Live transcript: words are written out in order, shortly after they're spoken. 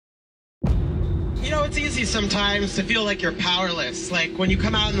You know, it's easy sometimes to feel like you're powerless, like when you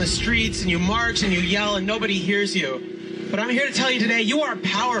come out in the streets and you march and you yell and nobody hears you. But I'm here to tell you today, you are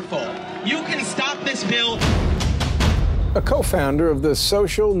powerful. You can stop this bill. A co-founder of the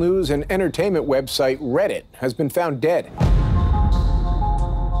social news and entertainment website Reddit has been found dead.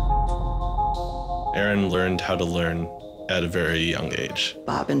 Aaron learned how to learn at a very young age.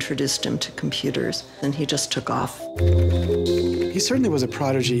 Bob introduced him to computers, and he just took off. He certainly was a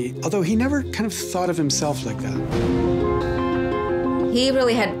prodigy, although he never kind of thought of himself like that. He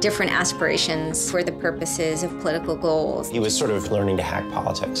really had different aspirations for the purposes of political goals. He was sort of learning to hack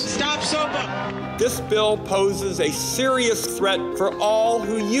politics. Stop SOPA! This bill poses a serious threat for all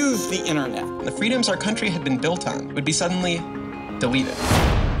who use the internet. The freedoms our country had been built on would be suddenly deleted.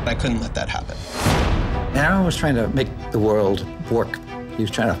 I couldn't let that happen. Aaron was trying to make the world work. He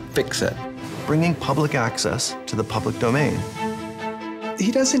was trying to fix it. Bringing public access to the public domain.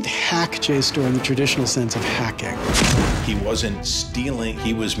 He doesn't hack JSTOR in the traditional sense of hacking. He wasn't stealing,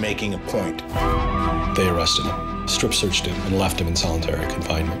 he was making a point. They arrested him, strip searched him, and left him in solitary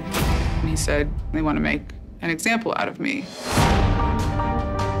confinement. He said, they want to make an example out of me.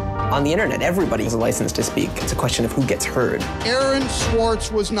 On the internet, everybody has a license to speak. It's a question of who gets heard. Aaron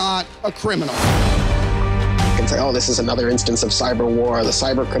Swartz was not a criminal. You can say, oh, this is another instance of cyber war. The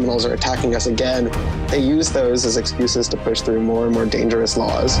cyber criminals are attacking us again. They use those as excuses to push through more and more dangerous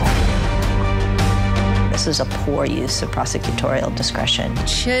laws. This is a poor use of prosecutorial discretion.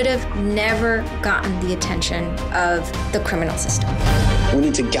 Should have never gotten the attention of the criminal system. We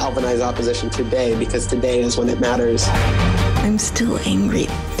need to galvanize opposition today because today is when it matters. I'm still angry.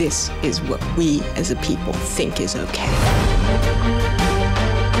 This is what we as a people think is okay.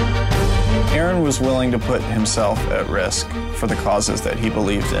 Aaron was willing to put himself at risk for the causes that he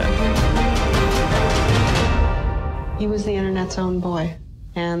believed in. He was the internet's own boy,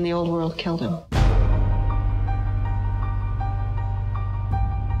 and the old world killed him.